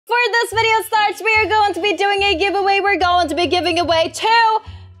this video starts, we are going to be doing a giveaway. We're going to be giving away 2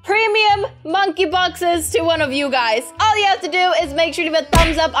 premium monkey boxes to one of you guys. All you have to do is make sure to leave a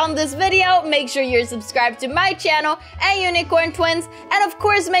thumbs up on this video. Make sure you're subscribed to my channel and Unicorn Twins. And of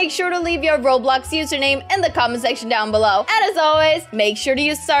course, make sure to leave your Roblox username in the comment section down below. And as always, make sure to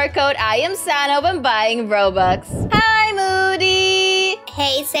use star code IamSanna when buying Robux. Hi, Moody!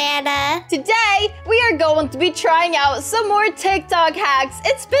 Hey, Sanna. Today, we are going to be trying out some more TikTok hacks.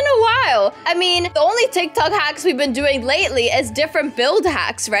 It's been a while. I mean, the only TikTok hacks we've been doing lately is different build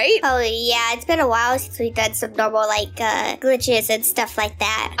hacks, right? Oh, yeah. It's been a while since we've done some normal, glitches and stuff like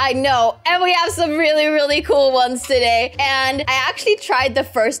that. I know. And we have some really, really cool ones today. And I actually tried the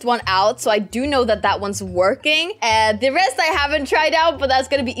first one out, so I do know that that one's working. And the rest I haven't tried out, but that's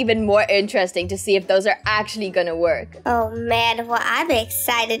going to be even more interesting to see if those are actually going to work. Oh, man. Well, I'm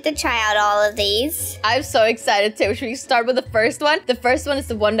excited to try out all of these. I'm so excited too. Should we start with the first one? The first one is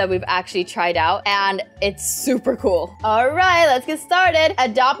the one that we've actually tried out, and it's super cool. All right, let's get started.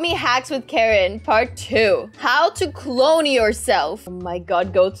 Adopt Me Hacks with Karen, part 2. How to clone yourself. Oh my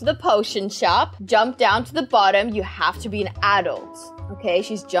god, go to the potion shop. Jump down to the bottom. You have to be an adult. Okay,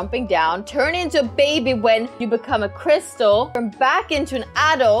 she's jumping down. Turn into a baby when you become a crystal. Turn back into an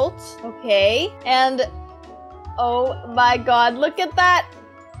adult. Okay, and oh my god, look at that.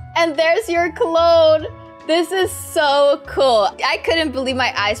 And there's your clone. This is so cool. I couldn't believe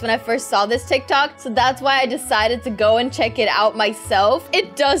my eyes when I first saw this TikTok, so that's why I decided to go and check it out myself.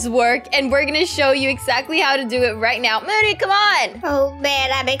 It does work, and we're gonna show you exactly how to do it right now. Moody, come on! Oh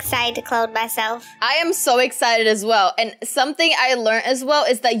man, I'm excited to clone myself. I am so excited as well, and something I learned as well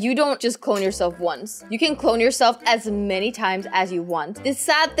is that you don't just clone yourself once. You can clone yourself as many times as you want. The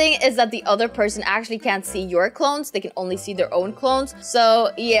sad thing is that the other person actually can't see your clones. They can only see their own clones. So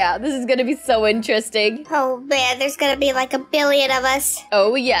yeah, this is gonna be so interesting. Oh man, there's gonna be like 1 billion of us.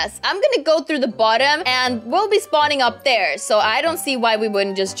 Oh yes, I'm gonna go through the bottom and we'll be spawning up there. So I don't see why we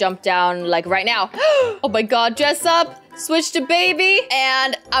wouldn't just jump down like right now. Oh my god, dress up. Switch to baby,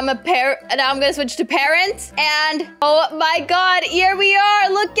 and I'm a parent, and now I'm gonna switch to parent, and oh my god, here we are,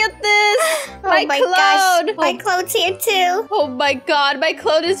 look at this, my clone. Gosh, my clone's here too. Oh my god, my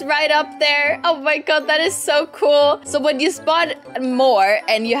clone is right up there. Oh my god, that is so cool. So when you spawn more,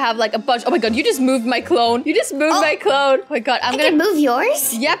 and you have like a bunch, oh my god, you just moved my clone. You just moved my clone. Oh my god, I'm gonna move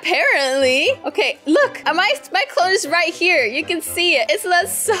yours? Yeah, apparently. Okay, look, my clone is right here. You can see it. Isn't that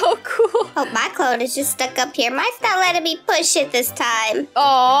so cool? Oh, my clone is just stuck up here. Mine's not letting me push it this time.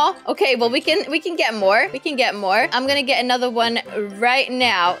 Oh, okay. Well, we can get more. We can get more. I'm gonna get another one right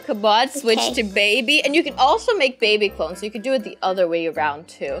now. Come on, switch to baby, and you can also make baby clones. So you can do it the other way around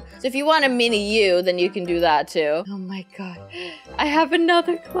too. So if you want a mini you, then you can do that too. Oh my god, I have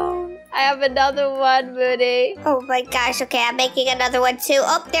another clone. I have another one, Moody. Oh my gosh. Okay, I'm making another one too.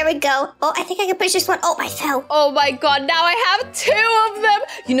 Oh, there we go. Oh, I think I can push this one. Oh, I fell. Oh my god, now I have 2 of them.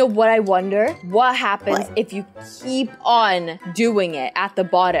 You know what I wonder? What happens if you keep on doing it at the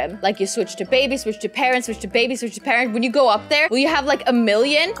bottom? Like you switch to baby, switch to parent, switch to baby, switch to parent. When you go up there, will you have like 1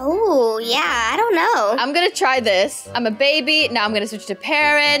 million? Oh, yeah, I don't know. I'm gonna try this. I'm a baby. Now I'm gonna switch to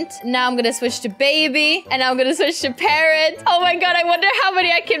parent. Now I'm gonna switch to baby. And now I'm gonna switch to parent. Oh my god, I wonder how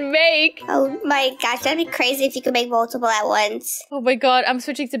many I can make. Oh my gosh, that'd be crazy if you could make multiple at once. Oh my god, I'm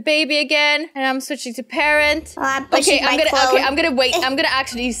switching to baby again, and I'm switching to parent. Oh, I'm pushing my clone. I'm gonna wait. I'm gonna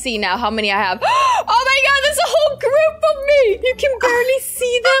actually see now how many I have. Oh my god, there's a whole group of me. You can barely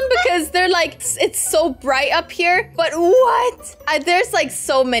see them because they're like, it's so bright up here. But what? There's like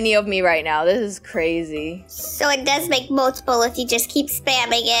so many of me right now. This is crazy. So it does make multiple if you just keep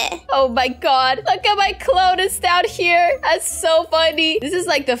spamming it. Oh my god, look at my clone is down here. That's so funny. This is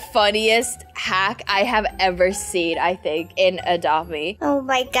like the funniest hack I have ever seen, I think, in Adopt Me. Oh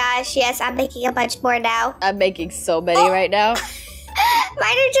my gosh, yes, I'm making a bunch more now. I'm making so many right now.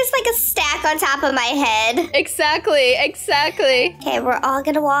 Mine are just like a stack on top of my head. Exactly, exactly. Okay, we're all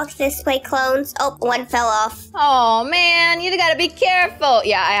gonna walk this way, clones. Oh, one fell off. Oh man, you gotta be careful.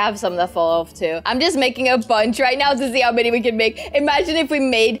 Yeah, I have some that fall off too. I'm just making a bunch right now to see how many we can make. Imagine if we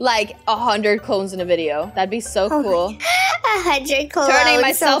made like 100 clones in a video. That'd be so cool. 100 clones. Turning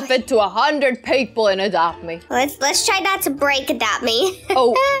myself into 100 people in Adopt Me. Let's try not to break Adopt Me.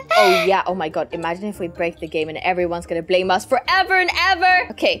 Oh yeah. Oh my god. Imagine if we break the game and everyone's gonna blame us forever and ever.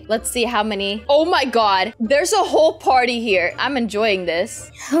 forever. Okay, let's see how many. Oh my god, there's a whole party here. I'm enjoying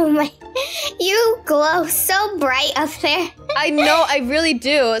this. Oh my, you glow so bright up there. I know, I really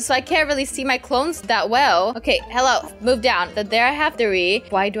do. So I can't really see my clones that well. Okay, hello, move down. There I have 3.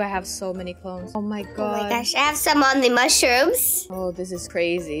 Why do I have so many clones? Oh my god. Oh my gosh, I have some on the mushrooms. Oh, this is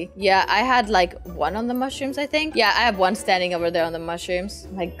crazy. Yeah, I had like 1 on the mushrooms, I think. Yeah, I have 1 standing over there on the mushrooms.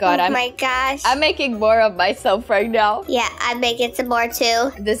 Oh my god, oh my gosh. I'm making more of myself right now. Yeah, I'm making some more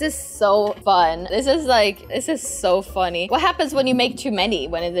too. This is so fun. This is so funny. What happens when you make too many?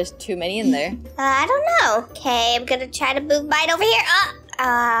 When there's too many in there? I don't know. Okay, I'm gonna try to move mine over here.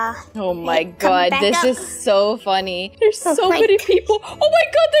 Oh my god, this up. is so funny. There's so many people. Oh my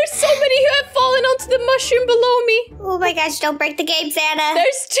god, there's so many who have fallen onto the mushroom below me. Oh my gosh, don't break the game, Sanna.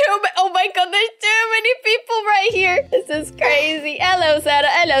 There's too many. Oh my god, there's too many people right here. This is crazy. Hello, Sanna.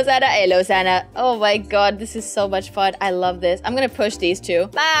 Hello, Sanna. Hello, Sanna. Oh my god, this is so much fun. I love this. I'm gonna push these 2.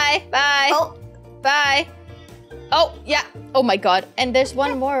 Bye. Bye. Oh. Bye. Oh, yeah. Oh my god. And there's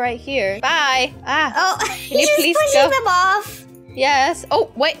 1 more right here. Bye. Oh, can you please pushing go? them off. Yes.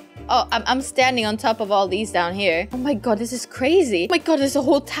 Oh, wait. Oh, I'm standing on top of all these down here. Oh my god, this is crazy. Oh my god, there's a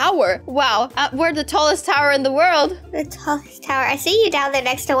whole tower. Wow. We're the tallest tower in the world. The tallest tower. I see you down there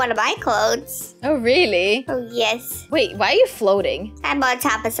next to one of my clothes. Oh, really? Oh, yes. Wait, why are you floating? I'm on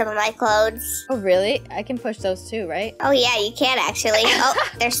top of some of my clothes. Oh, really? I can push those too, right? Oh, yeah, you can actually. Oh,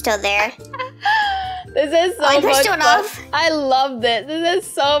 they're still there. This is so I much pushed fun. one off. I love this. This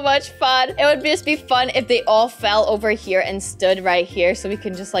is so much fun. It would just be fun if they all fell over here and stood right here so we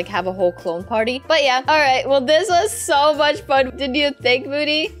can just like have a whole clone party. But yeah, all right. Well, this was so much fun. Did you think,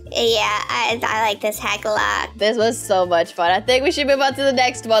 Moody? Yeah, I like this hack a lot. This was so much fun. I think we should move on to the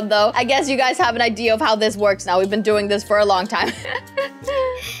next one, though. I guess you guys have an idea of how this works now. We've been doing this for a long time.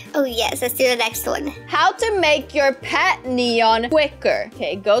 Oh, yes. Let's do the next one. How to make your pet neon quicker.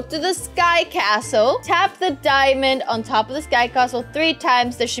 Okay, go to the sky castle. Tap the diamond on top of the sky castle 3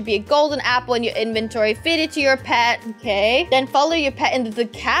 times. There should be a golden apple in your inventory. Feed it to your pet. Okay. Then follow your pet into the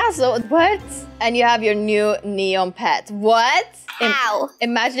castle. What? And you have your new neon pet. What? Ow.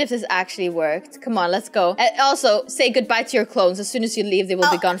 Imagine if this actually worked. Come on, let's go. And also, say goodbye to your clones. As soon as you leave, they will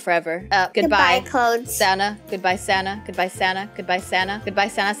be gone forever. Goodbye. Goodbye, clones. Sanna. Goodbye, Sanna. Goodbye, Sanna. Goodbye, Sanna. Goodbye,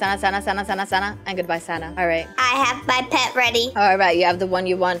 Sanna, Sanna, Sanna, Sanna, Sanna, Sanna. And goodbye, Sanna. All right. I have my pet ready. All right, you have the one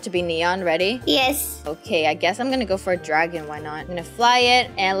you want to be neon ready? Yes. Okay, I guess I'm gonna go for a dragon. Why not? I'm gonna fly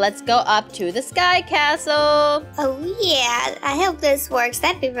it, and let's go up to the sky castle. Oh, yeah. I hope this works.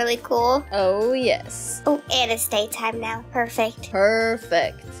 That'd be really cool. Oh, yes. Oh, and it's daytime now. Perfect.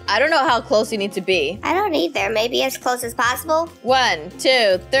 Perfect. I don't know how close you need to be. I don't either. Maybe as close as possible. 1,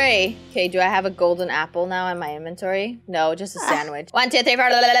 2, 3. Okay, do I have a golden apple now in my inventory? No, just a sandwich. 1, 2, 3, 4.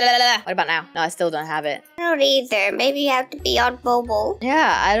 What about now? No, I still don't have it. I don't either. Maybe you have to be on mobile.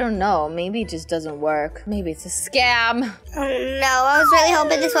 Yeah, I don't know. Maybe it just doesn't work. Maybe it's a scam. Oh, no. I was really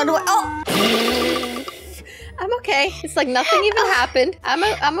hoping this one would. Oh! I'm okay. It's like nothing even happened. I'm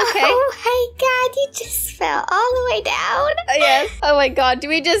okay. Oh my god, you just fell all the way down. Yes. Oh my god. Do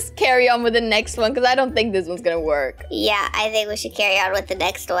we just carry on with the next one? Because I don't think this one's gonna work. Yeah, I think we should carry on with the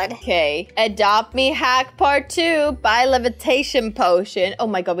next one. Okay. Adopt Me hack part 2. Buy levitation potion. Oh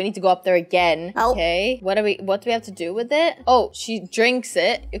my god, we need to go up there again. Oh. Okay. What do we have to do with it? Oh, she drinks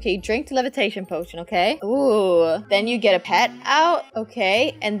it. Okay, drink the levitation potion, okay? Ooh. Then you get a pet out.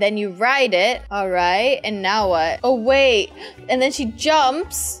 Okay. And then you ride it. Alright. And now what? Oh, wait. And then she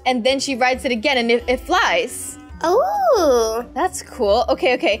jumps, and then she rides it again, and it flies. Oh, that's cool.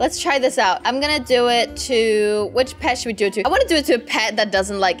 Okay. Let's try this out. I'm gonna do it to... Which pet should we do it to? I want to do it to a pet that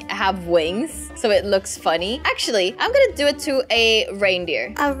doesn't, like, have wings, so it looks funny. Actually, I'm gonna do it to a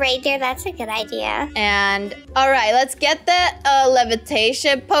reindeer. A reindeer? That's a good idea. And, alright, let's get the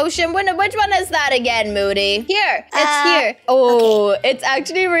levitation potion. Which one is that again, Moody? Here. It's here. Oh, okay. It's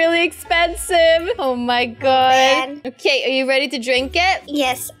actually really expensive. Oh, my God. Man. Okay, are you ready to drink it?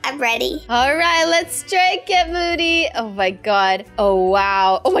 Yes, I'm ready. Alright, let's drink it, Moody. Oh my god. Oh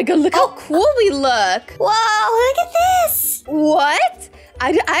wow. Oh my god, look how cool we look. Whoa, look at this. What?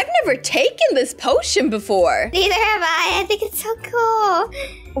 I've never taken this potion before. Neither have I. I think it's so cool.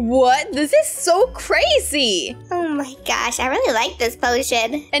 What? This is so crazy. Oh my gosh, I really like this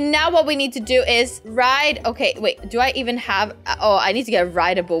potion. And now what we need to do is ride. Okay, wait, do I even have... Oh, I need to get a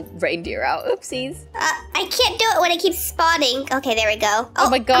rideable reindeer out. Oopsies. I can't do it when it keeps spawning. Okay, there we go. Oh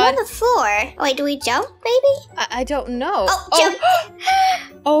my god. I'm on the floor. Wait, do we jump, maybe? I don't know. Oh, jump.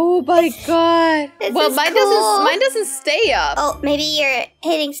 Oh my god. This well, is mine cool. doesn't stay up. Oh, maybe you're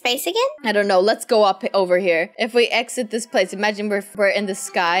hitting space again? I don't know. Let's go up over here. If we exit this place, imagine we're in the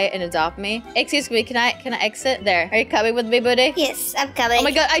sky and adopt me. Excuse me, can I exit? There. Are you coming with me, buddy? Yes, I'm coming. Oh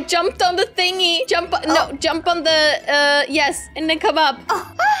my god, I jumped on the thingy. No, jump on the, yes, and then come up.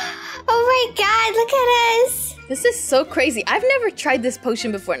 Oh my god, look at us. This is so crazy. I've never tried this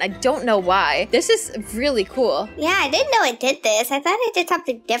potion before, and I don't know why. This is really cool. Yeah, I didn't know it did this. I thought it did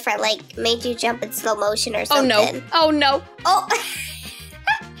something different, like made you jump in slow motion or something. Oh no. Oh no. Oh.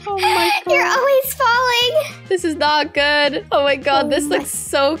 Oh my god. You're always falling. This is not good. Oh my god, this looks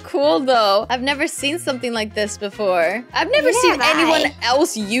so cool though. I've never seen something like this before. I've never seen anyone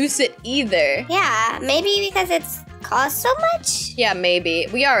else use it either. Yeah, maybe because it's cost so much? Yeah, maybe.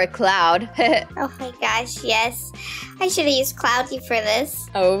 We are a cloud. Oh my gosh, yes. I should have used Cloudy for this.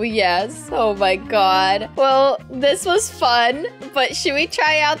 Oh yes. Oh my god. Well, this was fun, but should we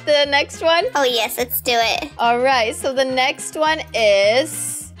try out the next one? Oh yes, let's do it. Alright, so the next one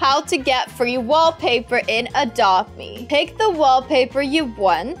is how to get free wallpaper in Adopt Me. Pick the wallpaper you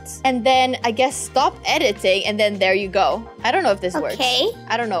want, and then I guess stop editing, and then there you go. I don't know if this works.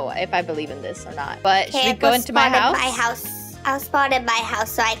 I don't know if I believe in this or not. But should we go into my house? I'll spawn in my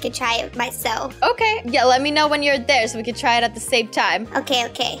house so I can try it myself. Okay. Yeah, let me know when you're there so we can try it at the same time.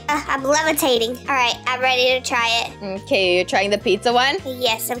 Okay. I'm levitating. All right, I'm ready to try it. Okay, you're trying the pizza one?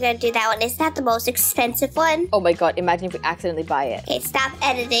 Yes, I'm going to do that one. Is that the most expensive one? Oh my god, imagine if we accidentally buy it. Okay, stop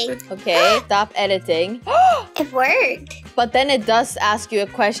editing. Okay, stop editing. It worked. But then it does ask you a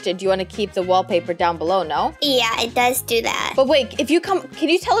question. Do you want to keep the wallpaper down below, no? Yeah, it does do that. But wait, if you come, can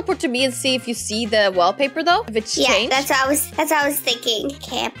you teleport to me and see if you see the wallpaper though? If it's changed? That's what I was thinking.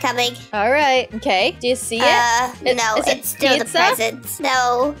 Okay, I'm coming. All right. Okay. Do you see it? No, it's still the presents.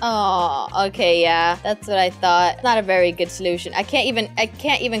 No. Oh, okay, yeah. That's what I thought. It's not a very good solution. I can't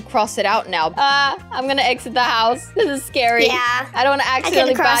even cross it out now. I'm gonna exit the house. This is scary. Yeah. I don't want to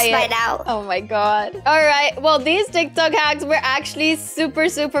accidentally buy it. Mine out. Oh my god. All right. Well, these TikTok hacks were actually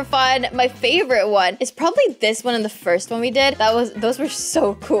super fun. My favorite one is probably this one and the first one we did. Those were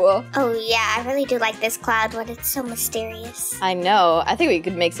so cool. Oh yeah, I really do like this cloud one. It's so mysterious. I know. I think we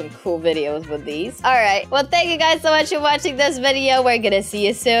could make some cool videos with these. All right. Well, thank you guys so much for watching this video. We're gonna see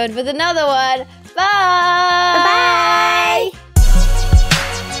you soon with another one. Bye. Bye.